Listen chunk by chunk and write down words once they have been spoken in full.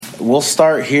we'll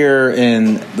start here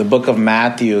in the book of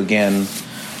Matthew again.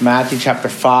 Matthew chapter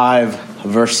 5,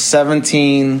 verse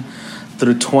 17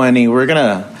 through 20. We're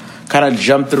going to kind of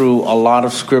jump through a lot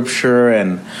of scripture.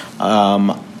 And,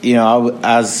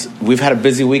 as we've had a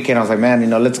busy weekend, I was like, man,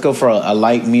 let's go for a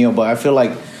light meal. But I feel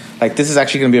like this is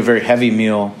actually going to be a very heavy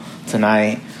meal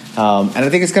tonight. And I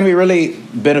think it's going to be really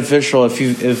beneficial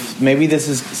if maybe this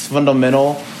is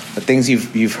fundamental, the things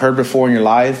you've heard before in your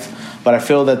life. But I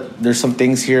feel that there's some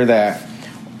things here that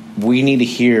we need to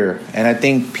hear. And I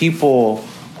think people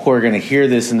who are going to hear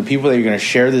this and the people that you're going to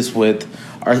share this with,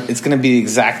 it's going to be the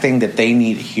exact thing that they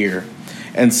need to hear.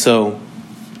 And so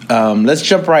let's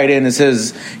jump right in. It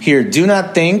says here, do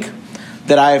not think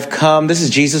that I have come. This is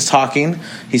Jesus talking.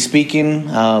 He's speaking,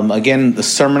 again, the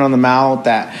Sermon on the Mount,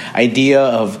 that idea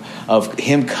of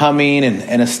him coming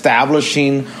and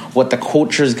establishing what the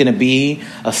culture is going to be,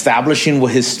 establishing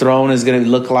what his throne is going to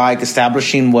look like,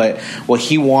 establishing what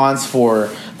he wants for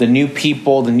the new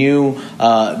people,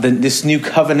 this new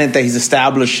covenant that he's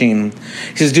establishing.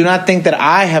 He says, do not think that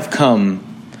I have come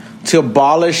to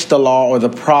abolish the law or the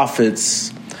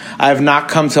prophets. I have not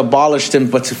come to abolish them,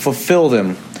 but to fulfill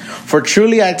them. For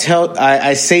truly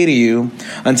I say to you,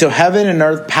 until heaven and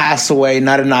earth pass away,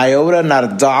 not an iota, not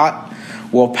a dot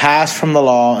will pass from the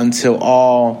law until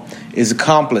all is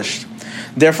accomplished.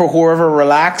 Therefore, whoever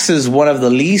relaxes one of the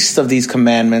least of these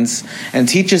commandments and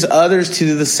teaches others to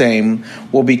do the same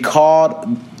will be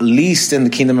called least in the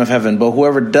kingdom of heaven. But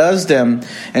whoever does them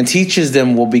and teaches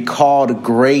them will be called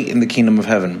great in the kingdom of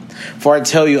heaven. For I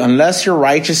tell you, unless your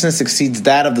righteousness exceeds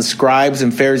that of the scribes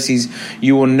and Pharisees,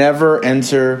 you will never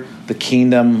enter the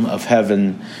kingdom of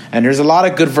heaven. And there's a lot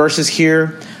of good verses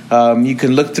here. You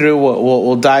can look through.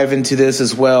 We'll dive into this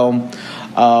as well.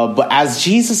 But as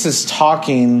Jesus is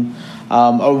talking,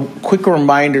 a quick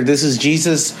reminder, this is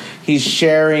Jesus. He's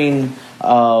sharing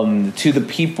to the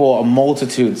people a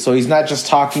multitude. So he's not just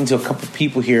talking to a couple of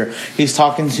people here. He's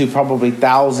talking to probably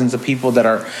thousands of people that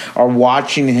are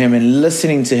watching him and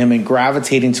listening to him and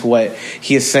gravitating to what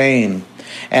he is saying.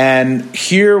 And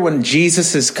here when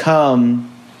Jesus has come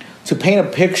to paint a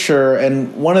picture,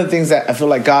 and one of the things that I feel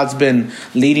like God's been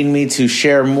leading me to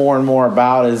share more and more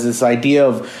about is this idea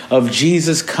of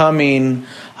Jesus coming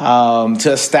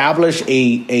to establish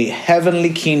a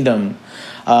heavenly kingdom.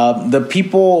 The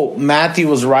people Matthew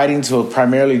was writing to a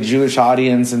primarily Jewish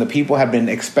audience, and the people have been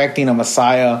expecting a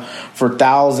Messiah for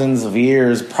thousands of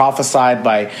years, prophesied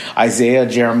by Isaiah,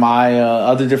 Jeremiah,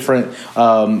 other different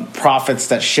prophets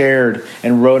that shared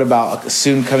and wrote about a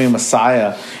soon coming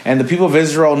Messiah. And the people of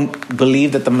Israel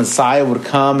believed that the Messiah would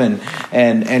come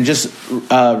and just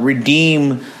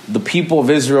redeem the people of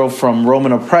Israel from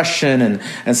Roman oppression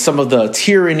and some of the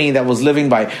tyranny that was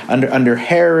living under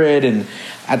Herod and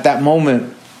at that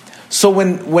moment. So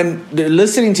when they're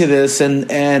listening to this,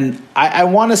 and I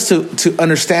want us to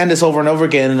understand this over and over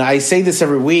again, and I say this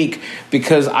every week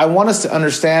because I want us to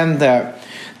understand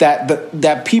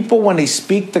that people, when they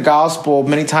speak the gospel,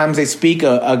 many times they speak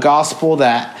a gospel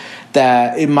that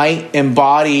it might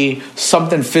embody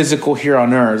something physical here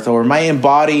on earth, or it might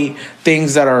embody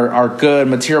things that are good,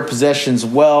 material possessions,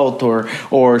 wealth,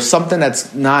 or something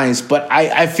that's nice. But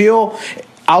I feel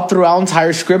out throughout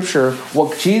entire scripture,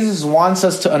 what Jesus wants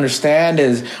us to understand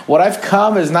is what I've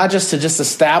come is not just to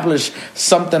establish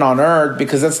something on earth,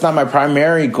 because that's not my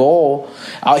primary goal.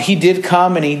 He did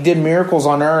come and he did miracles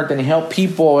on earth, and he helped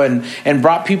people and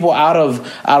brought people out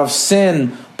of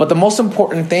sin. But the most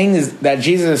important thing is that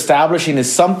Jesus is establishing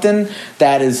is something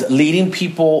that is leading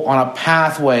people on a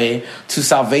pathway to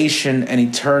salvation and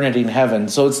eternity in heaven.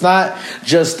 So it's not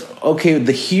just, okay,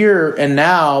 the here and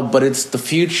now, but it's the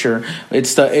future.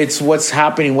 It's what's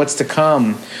happening, what's to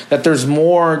come. That there's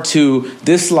more to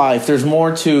this life. There's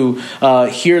more to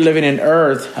here living in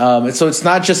earth. So it's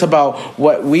not just about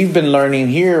what we've been learning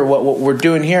here, what we're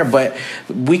doing here, but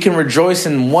we can rejoice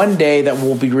in one day that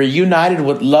we'll be reunited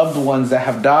with loved ones that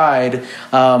have died,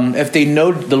 if they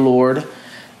know the Lord,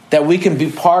 that we can be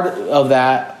part of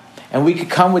that, and we can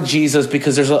come with Jesus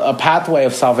because there's a pathway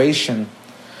of salvation.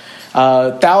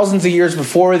 Thousands of years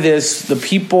before this, the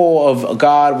people of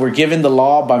God were given the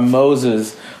law by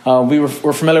Moses. We're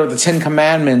familiar with the 10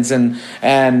 Commandments and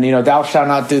thou shalt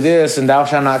not do this, and thou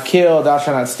shalt not kill, thou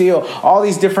shalt not steal, all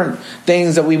these different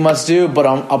things that we must do. But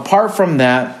apart from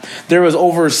that, there was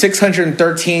over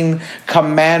 613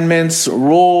 commandments,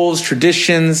 rules,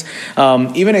 traditions,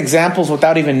 even examples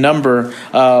without even number,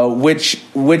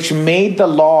 which made the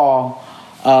law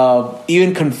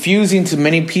even confusing to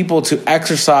many people to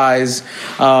exercise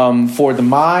for the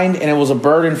mind, and it was a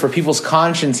burden for people's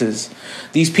consciences.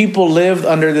 These people lived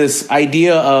under this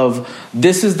idea of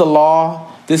this is the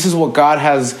law, This is what God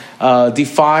has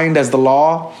defined as the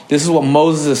law. This is what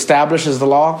Moses established as the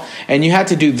law. And you had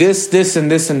to do this, this,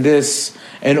 and this, and this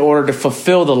in order to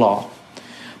fulfill the law.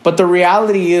 But the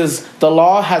reality is the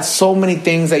law had so many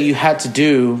things that you had to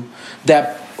do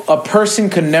that a person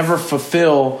could never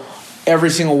fulfill every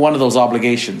single one of those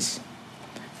obligations.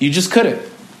 You just couldn't.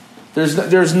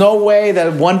 There's no way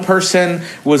that one person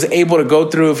was able to go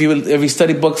through, if you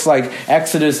study books like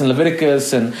Exodus and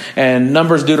Leviticus and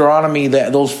Numbers, Deuteronomy,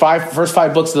 those first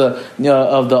five books of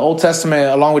the Old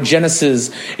Testament, along with Genesis.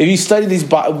 If you study these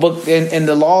books and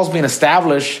the laws being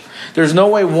established, there's no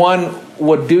way one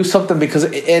would do something because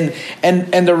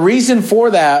and the reason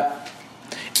for that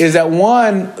is that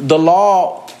one, the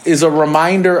law is a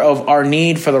reminder of our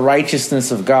need for the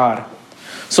righteousness of God.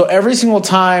 So every single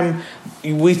time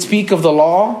we speak of the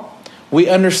law, we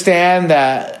understand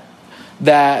that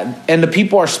and the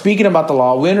people are speaking about the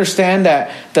law, we understand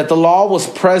that the law was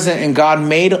present and God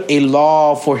made a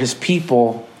law for his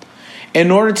people in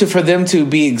order for them to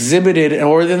be exhibited, in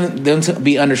order for them to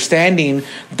be understanding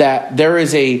that there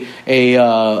is a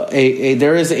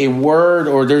word,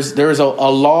 or there is a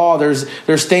law,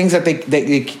 there's things that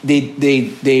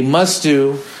they must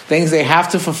do, things they have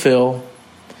to fulfill.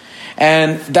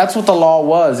 And that's what the law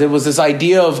was. It was this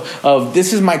idea of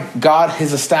this is my God,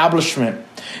 his establishment.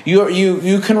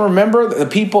 You can remember the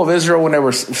people of Israel when they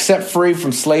were set free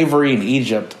from slavery in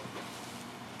Egypt.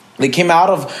 They came out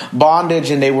of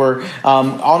bondage and they were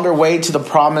on their way to the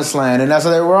promised land. And as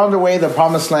they were on their way to the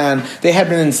promised land, they had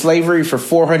been in slavery for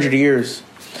 400 years.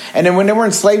 And then when they were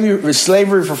in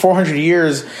slavery for 400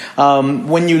 years,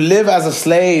 when you live as a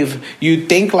slave, you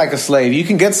think like a slave. You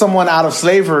can get someone out of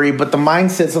slavery, but the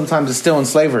mindset sometimes is still in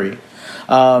slavery.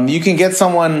 You can get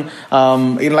someone,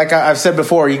 like I've said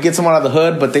before, you get someone out of the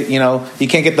hood, but you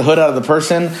can't get the hood out of the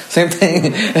person. Same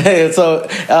thing. So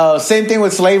same thing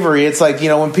with slavery. It's like,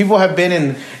 when people have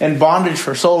been in bondage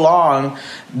for so long,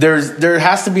 there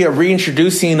has to be a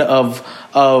reintroducing of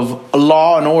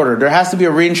law and order. There has to be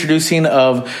a reintroducing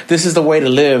of this is the way to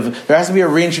live. There has to be a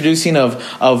reintroducing of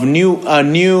a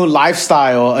new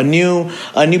lifestyle, a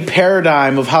new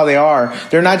paradigm of how they are.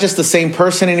 They're not just the same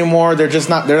person anymore. They're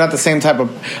not the same type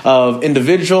of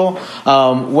individual.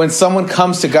 When someone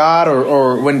comes to God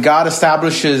or when God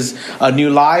establishes a new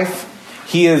life,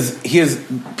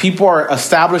 people are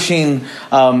establishing,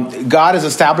 God is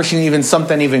establishing even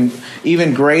something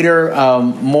even greater,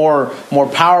 more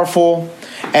powerful.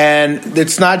 And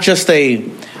it's not just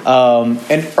an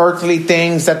earthly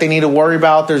things that they need to worry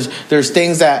about. There's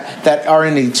things that are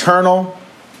in eternal.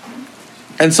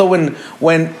 And so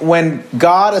when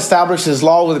God establishes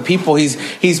law with the people,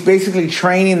 he's basically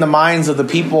training the minds of the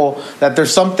people that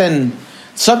there's something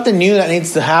new that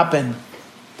needs to happen.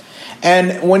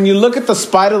 And when you look at the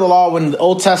spite of the law, when the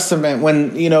Old Testament,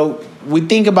 when we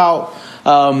think about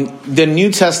the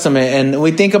New Testament, and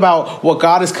we think about what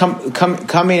God is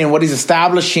coming and what he's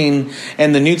establishing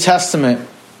in the New Testament,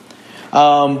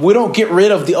 we don't get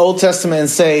rid of the Old Testament and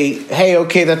say, hey,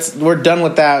 okay, we're done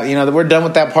with that. We're done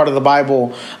with that part of the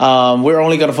Bible. We're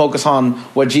only going to focus on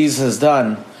what Jesus has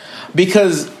done,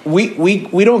 because we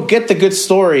don't get the good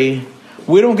story.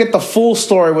 We don't get the full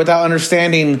story without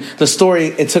understanding the story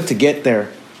it took to get there.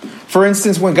 For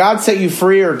instance, when God set you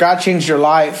free or God changed your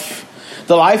life,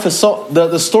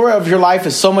 the story of your life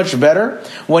is so much better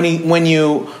when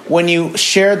you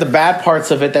share the bad parts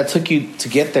of it that took you to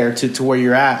get there to where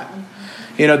you're at.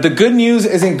 The good news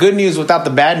isn't good news without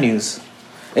the bad news.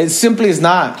 It simply is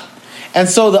not. And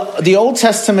so the Old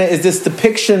Testament is this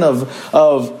depiction of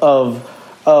the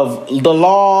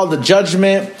law, the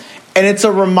judgment. And it's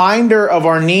a reminder of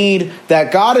our need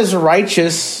that God is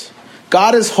righteous,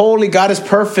 God is holy, God is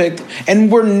perfect,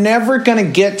 and we're never going to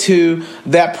get to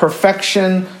that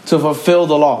perfection to fulfill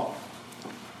the law.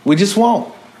 We just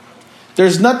won't.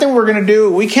 There's nothing we're going to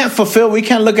do. We can't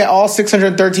look at all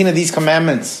 613 of these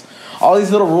commandments, all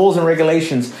these little rules and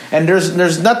regulations, and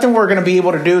there's nothing we're going to be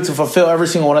able to do to fulfill every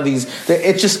single one of these.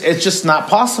 It's just not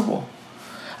possible.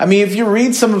 I mean, if you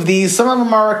read some of these, some of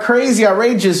them are crazy,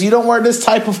 outrageous. You don't wear this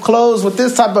type of clothes with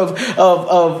this type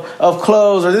of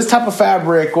clothes or this type of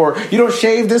fabric, or you don't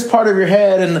shave this part of your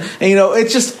head. And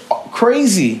it's just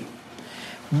crazy.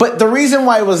 But the reason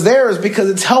why it was there is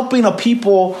because it's helping a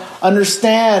people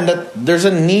understand that there's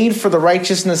a need for the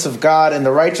righteousness of God, and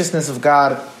the righteousness of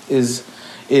God is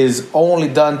only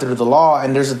done through the law.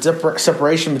 And there's a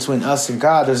separation between us and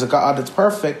God. There's a God that's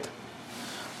perfect.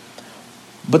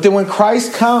 But then when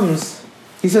Christ comes,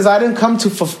 he says, I didn't come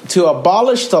to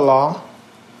abolish the law,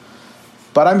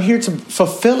 but I'm here to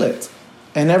fulfill it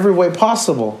in every way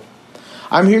possible.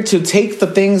 I'm here to take the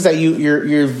things that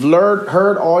you've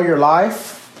heard all your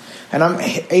life, And I'm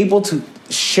able to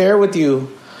share with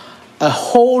you a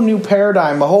whole new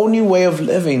paradigm, a whole new way of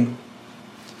living.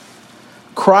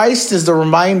 Christ is the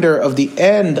reminder of the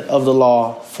end of the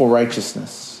law for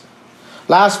righteousness.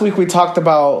 Last week we talked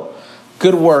about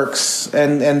good works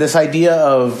and this idea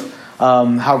of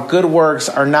how good works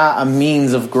are not a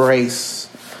means of grace.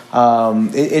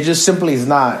 It just simply is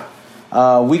not.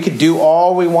 We could do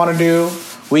all we want to do.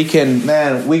 We could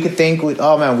think,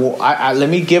 let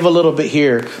me give a little bit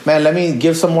here. Man, let me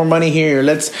give some more money here.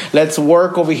 Let's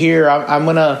work over here. I'm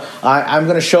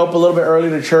gonna show up a little bit early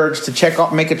to church to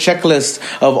make a checklist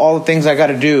of all the things I got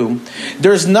to do.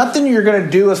 There's nothing you're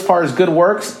gonna do as far as good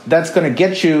works that's gonna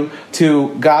get you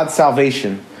to God's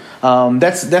salvation.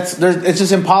 It's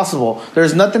just impossible.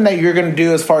 There's nothing that you're going to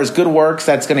do as far as good works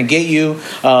that's going to get you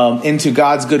into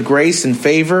God's good grace and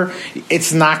favor.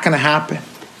 It's not going to happen.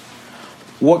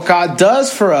 What God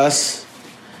does for us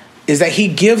is that he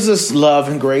gives us love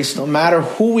and grace no matter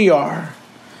who we are,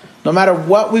 no matter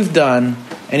what we've done,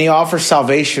 and he offers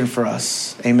salvation for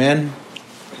us. Amen.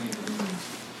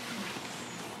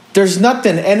 There's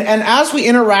nothing. And as we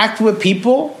interact with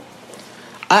people,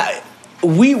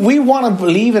 We want to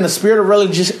believe in a spirit of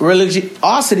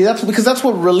religiosity. That's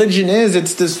what religion is.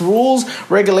 It's this rules,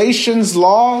 regulations,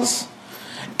 laws.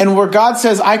 And where God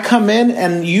says, I come in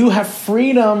and you have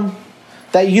freedom,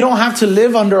 that you don't have to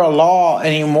live under a law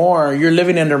anymore. You're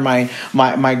living under my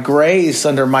grace,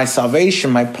 under my salvation,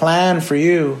 my plan for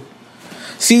you.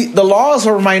 See, the law is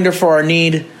a reminder for our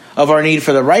need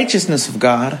for the righteousness of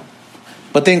God.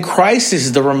 But then Christ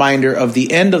is the reminder of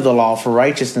the end of the law for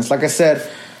righteousness. Like I said,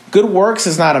 good works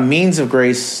is not a means of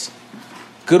grace.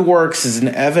 Good works is an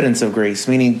evidence of grace.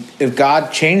 Meaning, if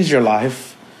God changed your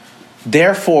life,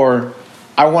 therefore,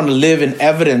 I want to live in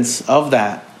evidence of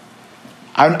that.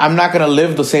 I'm not going to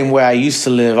live the same way I used to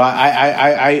live.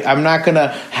 I'm not going to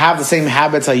have the same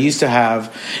habits I used to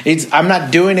have. I'm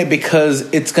not doing it because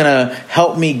it's going to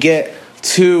help me get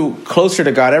closer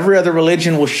to God. Every other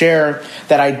religion will share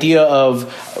that idea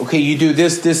of, okay, you do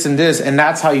this, this, and this, and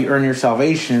that's how you earn your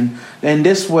salvation. And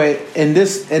this way, in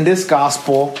this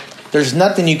gospel, there's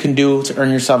nothing you can do to earn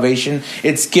your salvation.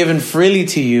 It's given freely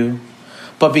to you.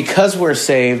 But because we're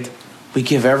saved, we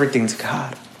give everything to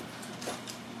God.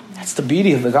 That's the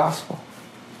beauty of the gospel.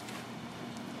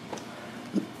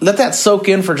 Let that soak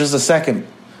in for just a second.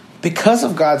 Because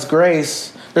of God's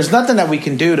grace, there's nothing that we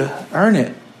can do to earn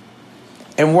it.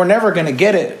 And we're never going to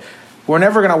get it. We're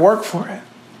never going to work for it.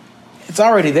 It's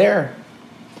already there.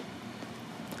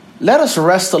 Let us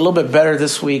rest a little bit better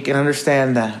this week and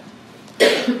understand that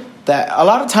a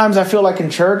lot of times I feel like in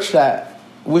church that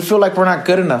we feel like we're not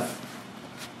good enough.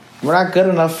 We're not good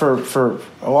enough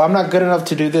I'm not good enough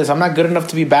to do this. I'm not good enough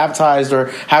to be baptized or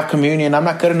have communion. I'm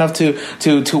not good enough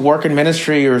to work in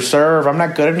ministry or serve. I'm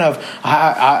not good enough.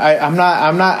 I'm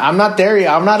not there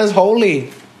yet. I'm not as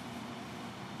holy.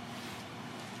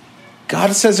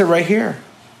 God says it right here.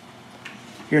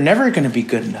 You're never going to be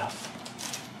good enough.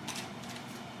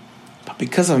 But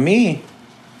because of me,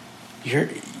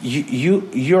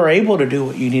 you're able to do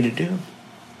what you need to do.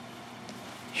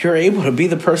 You're able to be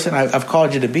the person I've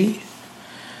called you to be.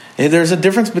 And there's a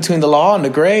difference between the law and the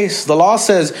grace. The law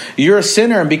says you're a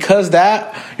sinner, and because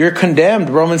that, you're condemned.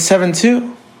 Romans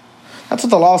 7:2. That's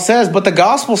what the law says. But the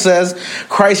gospel says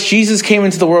Christ Jesus came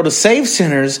into the world to save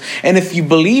sinners. And if you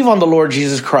believe on the Lord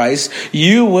Jesus Christ,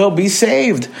 you will be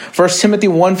saved. 1 Timothy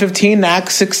 1:15,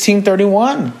 Acts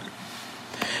 16:31.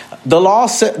 The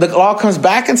law comes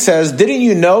back and says, didn't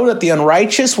you know that the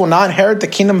unrighteous will not inherit the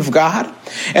kingdom of God?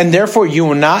 And therefore you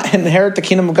will not inherit the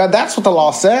kingdom of God. That's what the law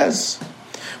says.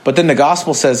 But then the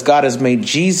gospel says God has made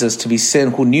Jesus to be sin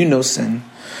who knew no sin,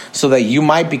 so that you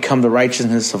might become the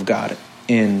righteousness of God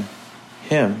in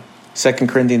him. 2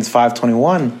 Corinthians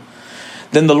 5:21.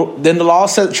 Then the law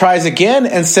tries again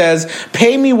and says,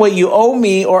 pay me what you owe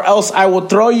me, or else I will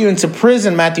throw you into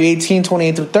prison. Matthew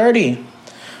 18:28-30.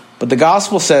 But the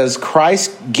gospel says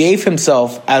Christ gave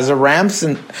himself as a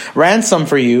ransom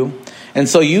for you, and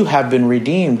so you have been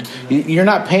redeemed. You're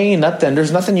not paying nothing.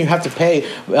 There's nothing you have to pay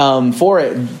for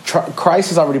it. Christ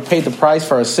has already paid the price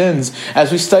for our sins.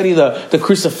 As we study the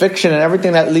crucifixion and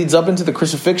everything that leads up into the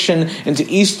crucifixion, into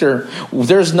Easter,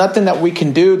 there's nothing that we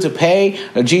can do to pay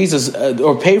Jesus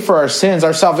or pay for our sins.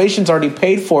 Our salvation's already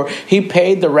paid for. He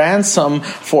paid the ransom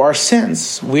for our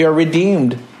sins. We are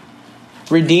redeemed.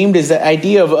 Redeemed is the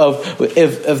idea of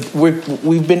if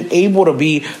we've been able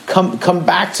to come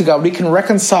back to God. We can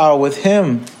reconcile with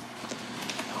him.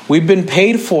 We've been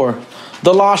paid for.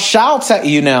 The law shouts at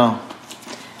you now.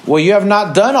 Well, you have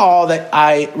not done all that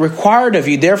I required of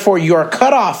you. Therefore, you are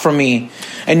cut off from me.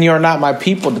 and you are not my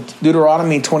people.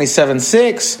 Deuteronomy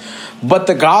 27:6. But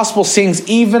the gospel sings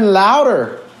even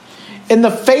louder. In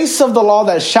the face of the law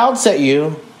that shouts at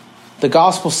you, the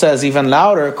gospel says even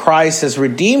louder, Christ has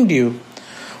redeemed you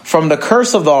from the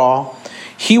curse of the law.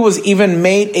 He was even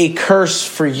made a curse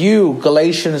for you.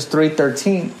 Galatians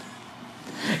 3:13.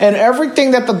 And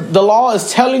everything that the law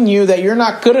is telling you that you're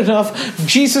not good enough,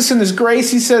 Jesus in his grace,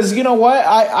 he says, you know what?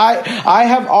 I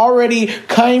have already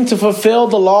come to fulfill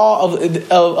the law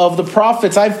of the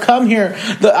prophets. I've come here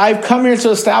to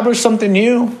establish something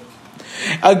new.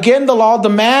 Again, the law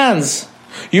demands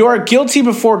you are guilty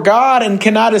before God and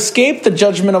cannot escape the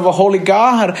judgment of a holy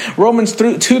God. Romans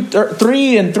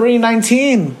 3 and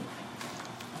 3:19.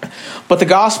 But the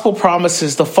gospel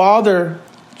promises the Father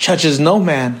judges no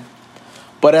man,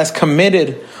 but has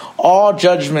committed all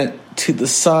judgment to the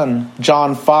Son.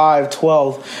 John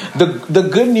 5:12. The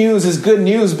good news is good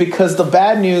news because the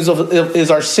bad news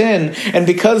is our sin. And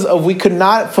because we could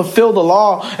not fulfill the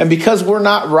law, and because we're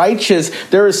not righteous,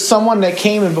 there is someone that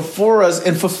came in before us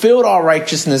and fulfilled all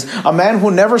righteousness. A man who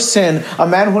never sinned, a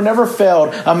man who never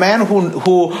failed, a man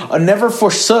who never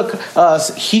forsook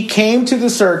us. He came to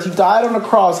this earth. He died on the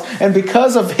cross. And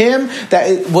because of him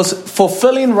that it was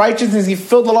fulfilling righteousness, he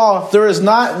fulfilled the law. There is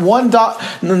not one dot,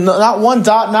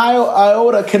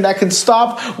 iota that can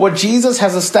stop what Jesus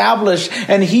has established,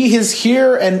 and he is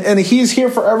here, and he's here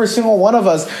for every single one of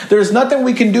us. There's nothing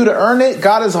we can do to earn it.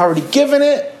 God has already given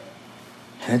it,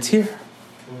 and it's here.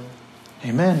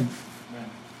 Amen.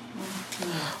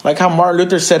 Like how Martin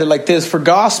Luther said it like this: for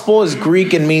gospel is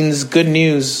Greek and means good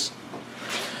news,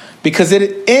 because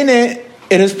in it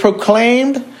is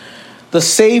proclaimed the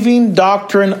saving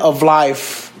doctrine of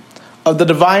life, of the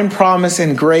divine promise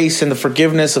and grace, and the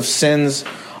forgiveness of sins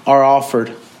are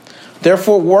offered.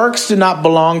 Therefore, works do not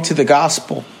belong to the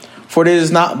gospel, for it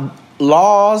is not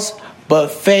laws,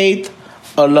 but faith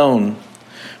alone.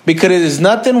 Because it is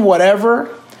nothing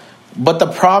whatever but the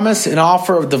promise and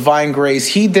offer of divine grace.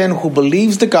 He then who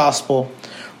believes the gospel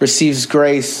receives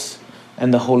grace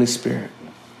and the Holy Spirit.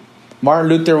 Martin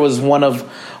Luther was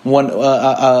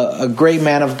a great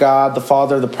man of God, the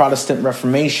father of the Protestant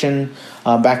Reformation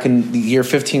back in the year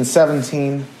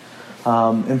 1517.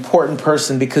 Important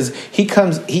person because he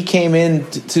came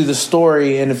into the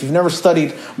story, and if you've never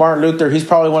studied Martin Luther, he's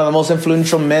probably one of the most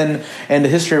influential men in the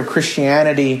history of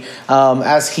Christianity,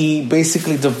 as he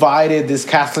basically divided this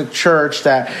Catholic Church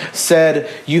that said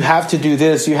you have to do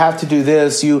this, you have to do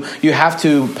this, you have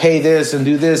to pay this and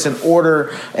do this in order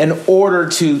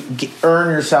to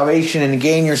earn your salvation and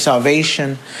gain your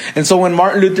salvation. And so when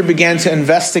Martin Luther began to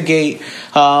investigate,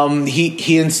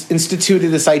 he instituted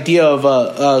this idea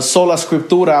of sola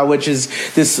scriptura, which is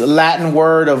this Latin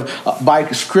word of by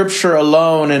scripture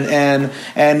alone,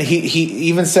 and he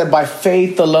even said by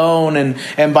faith alone,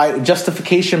 and by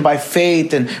justification by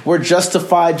faith, and we're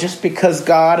justified just because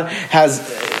God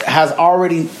has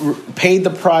already paid the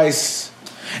price.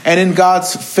 And in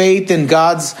God's faith, and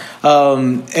God's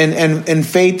and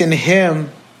faith in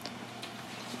Him,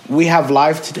 we have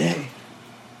life today.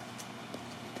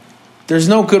 There's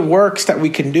no good works that we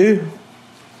can do.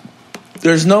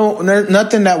 There's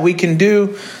nothing that we can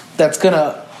do that's going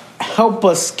to help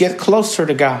us get closer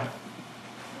to God.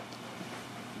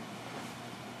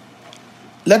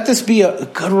 Let this be a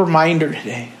good reminder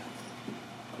today.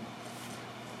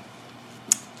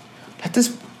 Let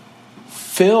this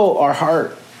fill our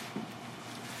heart.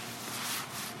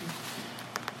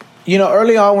 You know,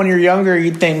 early on when you're younger,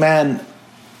 you think, man,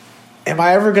 am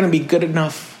I ever going to be good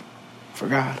enough for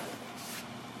God?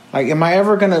 Like, am I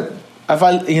ever going to,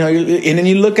 and then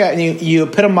you look at, and you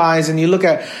epitomize, and you look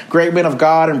at great men of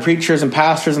God and preachers and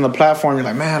pastors on the platform, you're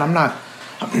like, man, I'm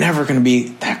never going to be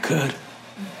that good.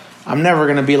 I'm never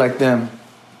going to be like them.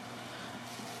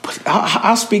 But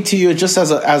I'll speak to you just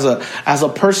as a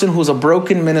person who's a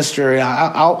broken minister.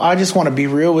 I just want to be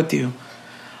real with you.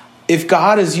 If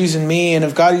God is using me, and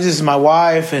if God uses my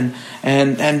wife,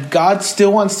 and God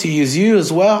still wants to use you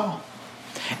as well.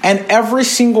 And every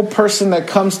single person that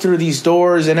comes through these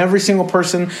doors, and every single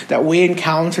person that we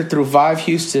encounter through Vive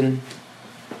Houston,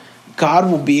 God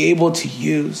will be able to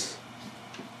use.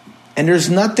 And there's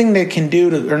nothing they can do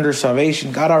to earn their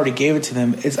salvation. God already gave it to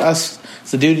them. It's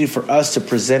the duty for us to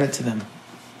present it to them.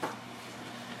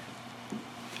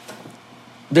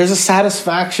 There's a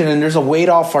satisfaction, and there's a weight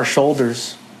off our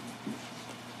shoulders.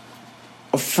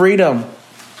 A freedom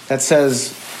that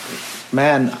says,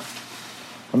 man,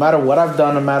 no matter what I've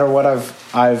done, no matter what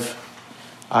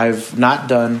I've not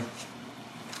done,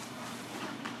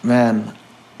 man,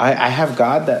 I have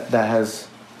God that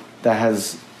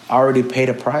has already paid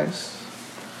a price.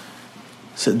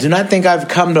 So do not think I've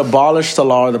come to abolish the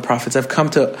law or the prophets. I've come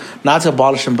to not to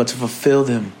abolish them, but to fulfill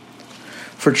them.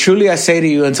 For truly I say to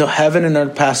you, until heaven and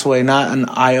earth pass away, not an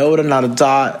iota, not a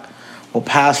dot will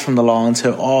pass from the law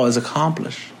until all is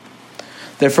accomplished.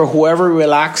 Therefore, whoever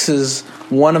relaxes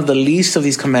one of the least of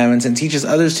these commandments and teaches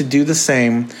others to do the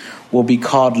same will be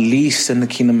called least in the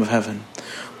kingdom of heaven.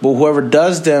 But whoever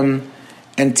does them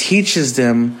and teaches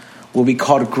them will be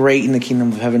called great in the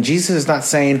kingdom of heaven. Jesus is not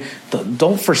saying,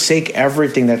 don't forsake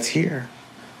everything that's here.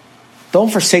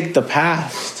 Don't forsake the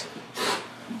past.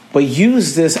 But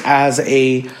use this as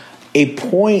a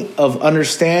point of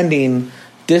understanding.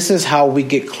 This is how we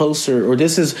get closer, or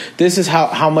this is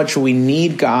how much we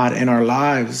need God in our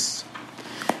lives.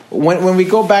 When we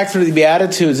go back through the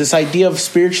Beatitudes, this idea of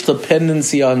spiritual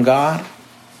dependency on God,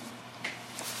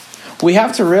 we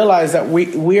have to realize that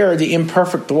we are the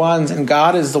imperfect ones, and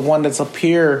God is the one that's up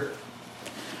here.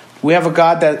 We have a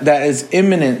God that is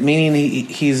immanent, meaning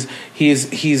he's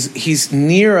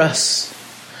near us.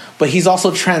 But he's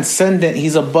also transcendent.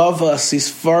 He's above us. He's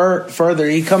further.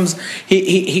 He comes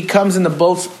in the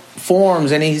both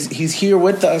forms, and he's here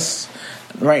with us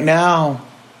right now.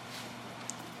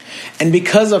 And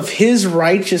because of his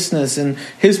righteousness and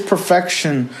his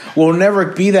perfection, will never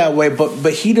be that way.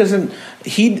 But he doesn't.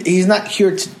 He's not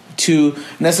here to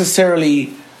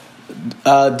necessarily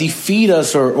defeat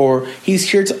us, or he's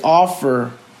here to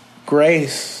offer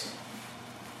grace.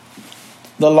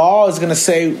 The law is going to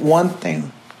say one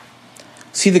thing.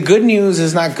 See, the good news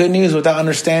is not good news without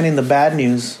understanding the bad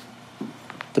news.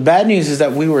 The bad news is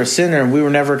that we were a sinner and we were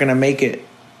never going to make it.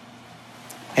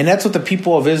 And that's what the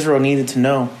people of Israel needed to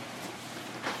know.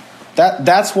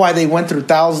 That's why they went through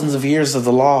thousands of years of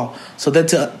the law, so that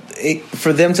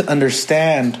for them to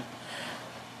understand.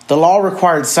 The law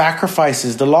required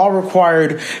sacrifices. The law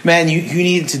required, man, you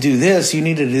needed to do this, you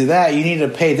needed to do that, you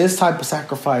needed to pay this type of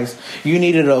sacrifice, you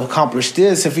needed to accomplish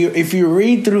this. If you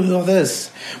read through all this,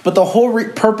 but the whole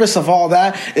purpose of all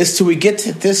that is to we get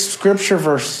to this scripture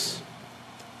verse,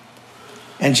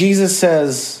 and Jesus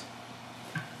says,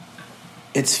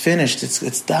 "It's finished.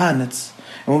 It's done."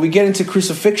 And when we get into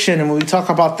crucifixion and when we talk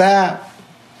about that,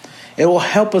 it will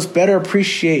help us better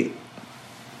appreciate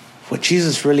what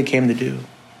Jesus really came to do.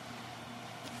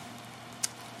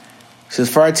 He says,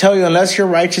 "For I tell you, unless your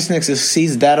righteousness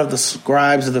exceeds that of the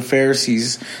scribes of the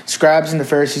Pharisees," scribes and the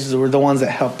Pharisees were the ones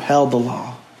that upheld the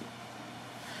law.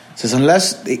 He says,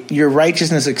 unless your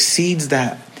righteousness exceeds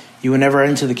that, you will never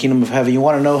enter the kingdom of heaven. You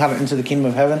want to know how to enter the kingdom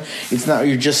of heaven? It's not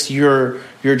you're just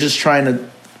trying to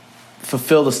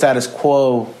fulfill the status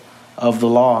quo of the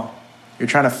law. You're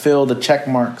trying to fill the check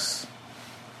marks.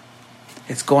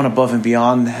 It's going above and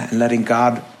beyond that and letting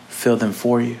God fill them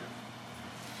for you.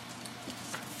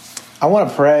 I want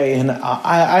to pray, and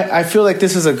I feel like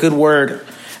this is a good word,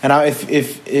 and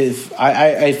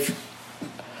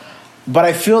but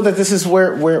I feel that this is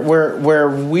where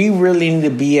we really need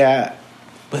to be at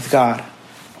with God.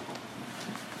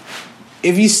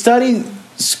 If you study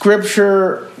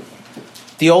Scripture,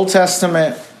 the Old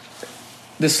Testament,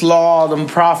 this law, the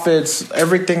prophets,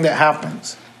 everything that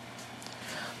happens,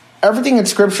 everything in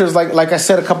Scripture is like I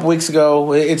said a couple weeks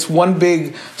ago. It's one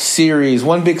big series,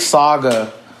 one big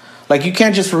saga. Like, you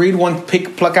can't just read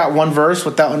pluck out one verse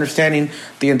without understanding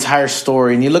the entire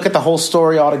story. And you look at the whole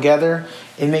story all together,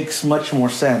 it makes much more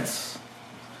sense.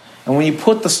 And when you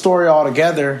put the story all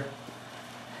together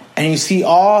and you see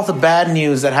all the bad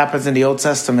news that happens in the Old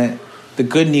Testament, the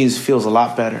good news feels a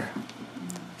lot better.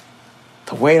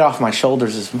 The weight off my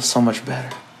shoulders is so much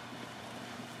better.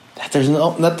 That there's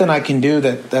nothing I can do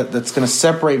that's going to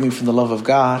separate me from the love of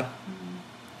God.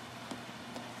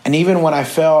 And even when I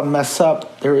fail and mess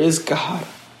up, there is God.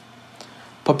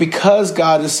 But because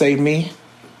God has saved me,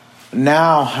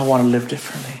 now I want to live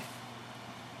differently.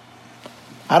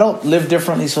 I don't live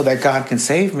differently so that God can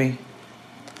save me.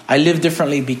 I live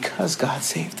differently because God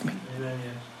saved me.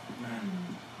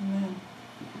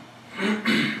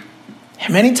 Amen. And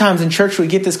many times in church we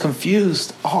get this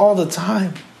confused all the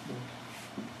time.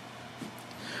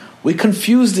 We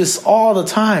confuse this all the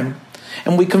time.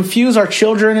 And we confuse our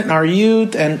children and our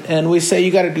youth, and we say,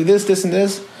 you got to do this, this, and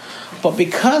this. But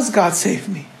because God saved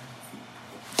me,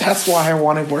 that's why I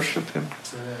want to worship him.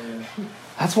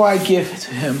 That's why I give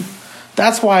to him.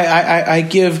 That's why I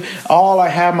give all I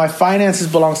have. My finances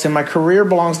belongs to him. My career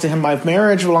belongs to him. My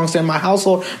marriage belongs to him. My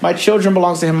household, my children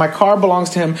belongs to him. My car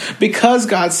belongs to him. Because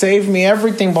God saved me,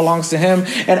 everything belongs to him.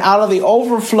 And out of the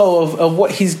overflow of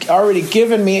what he's already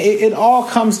given me, it all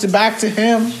comes back to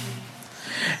him.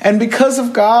 And because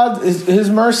of God, his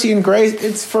mercy and grace,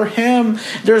 it's for him.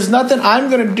 There's nothing I'm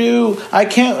going to do. I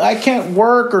can't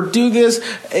work or do this.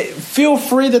 Feel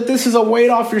free that this is a weight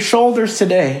off your shoulders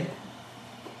today.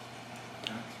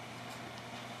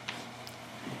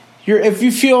 If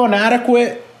you feel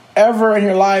inadequate ever in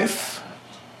your life,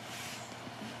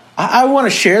 I want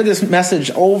to share this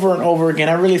message over and over again.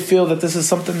 I really feel that this is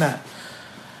something that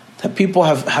people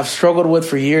have struggled with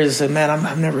for years. And man,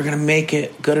 I'm never going to make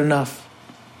it good enough.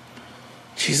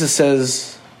 Jesus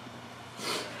says,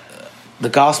 the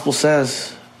gospel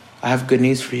says, I have good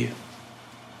news for you.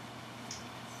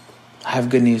 I have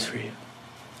good news for you.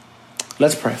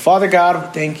 Let's pray. Father God,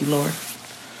 we thank you, Lord.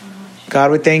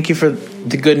 God, we thank you for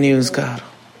the good news, God.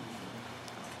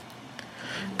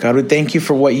 God, we thank you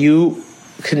for what you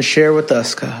can share with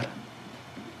us, God.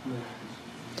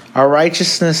 Our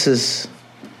righteousness is,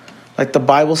 like the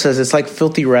Bible says, it's like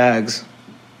filthy rags.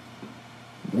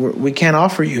 We can't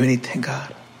offer you anything,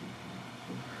 God.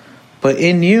 But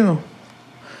in you,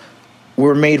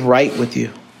 we're made right with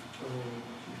you.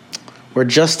 We're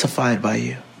justified by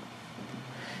you.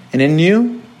 And in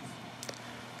you,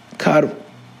 God,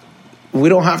 we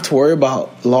don't have to worry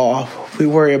about law. We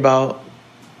worry about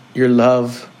your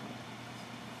love.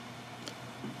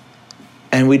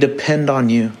 And we depend on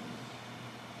you.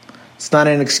 It's not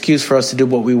an excuse for us to do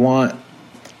what we want.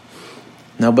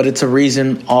 No, but it's a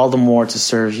reason all the more to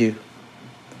serve you.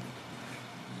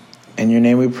 In your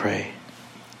name we pray.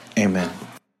 Amen.